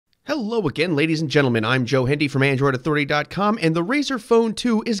Hello again, ladies and gentlemen. I'm Joe Hendy from AndroidAuthority.com, and the Razer Phone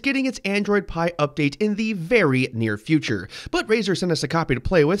 2 is getting its Android Pie update in the very near future. But Razer sent us a copy to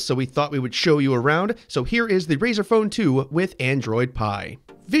play with, so we thought we would show you around. So here is the Razer Phone 2 with Android Pie.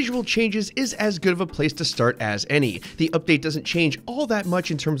 Visual changes is as good of a place to start as any. The update doesn't change all that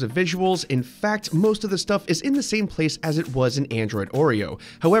much in terms of visuals. In fact, most of the stuff is in the same place as it was in Android Oreo.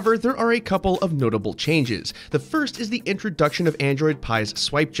 However, there are a couple of notable changes. The first is the introduction of Android Pie's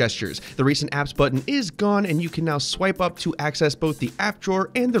swipe gestures. The recent apps button is gone, and you can now swipe up to access both the app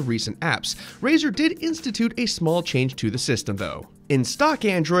drawer and the recent apps. Razer did institute a small change to the system though. In stock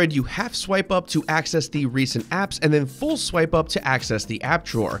Android, you half swipe up to access the recent apps and then full swipe up to access the app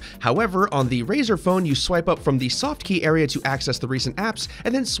drawer. However, on the Razer Phone, you swipe up from the soft key area to access the recent apps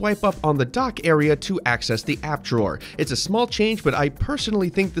and then swipe up on the dock area to access the app drawer. It's a small change, but I personally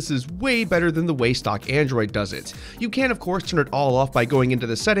think this is way better than the way stock Android does it. You can, of course, turn it all off by going into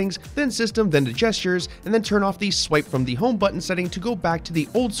the settings, then system, then to gestures, and then turn off the swipe from the home button setting to go back to the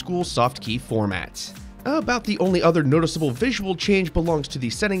old school soft key format. About the only other noticeable visual change belongs to the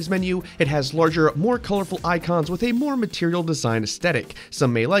settings menu. It has larger, more colorful icons with a more material design aesthetic.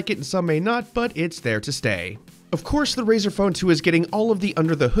 Some may like it and some may not, but it's there to stay. Of course, the Razer Phone 2 is getting all of the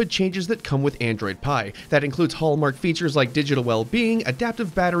under-the-hood changes that come with Android Pie. That includes hallmark features like digital well-being,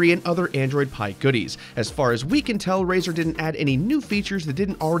 adaptive battery, and other Android Pie goodies. As far as we can tell, Razer didn't add any new features that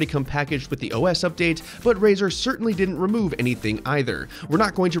didn't already come packaged with the OS update, but Razer certainly didn't remove anything either. We're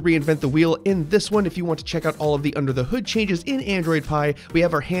not going to reinvent the wheel in this one. If you want to check out all of the under-the-hood changes in Android Pie, we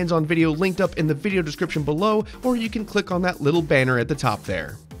have our hands-on video linked up in the video description below, or you can click on that little banner at the top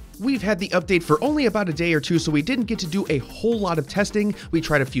there. We've had the update for only about a day or two, so we didn't get to do a whole lot of testing. We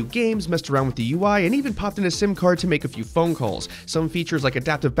tried a few games, messed around with the UI, and even popped in a SIM card to make a few phone calls. Some features like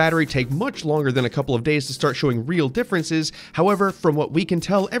adaptive battery take much longer than a couple of days to start showing real differences. However, from what we can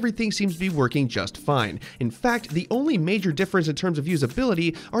tell, everything seems to be working just fine. In fact, the only major difference in terms of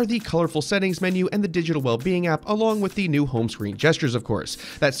usability are the colorful settings menu and the digital well-being app, along with the new home screen gestures, of course.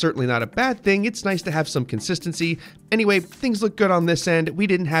 That's certainly not a bad thing. It's nice to have some consistency. Anyway, things look good on this end. We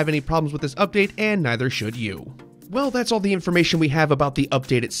didn't have any problems with this update, and neither should you. Well, that's all the information we have about the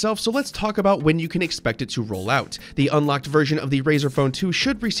update itself, so let's talk about when you can expect it to roll out. The unlocked version of the Razer Phone 2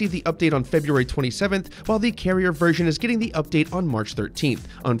 should receive the update on February 27th, while the carrier version is getting the update on March 13th.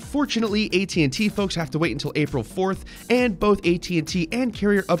 Unfortunately, AT&T folks have to wait until April 4th, and both AT&T and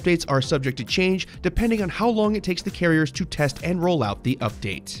carrier updates are subject to change, depending on how long it takes the carriers to test and roll out the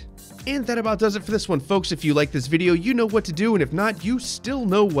update. And that about does it for this one, folks. If you like this video, you know what to do, and if not, you still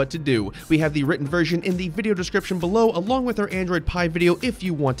know what to do. We have the written version in the video description below, along with our Android Pie video if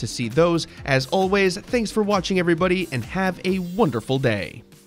you want to see those. As always, thanks for watching, everybody, and have a wonderful day.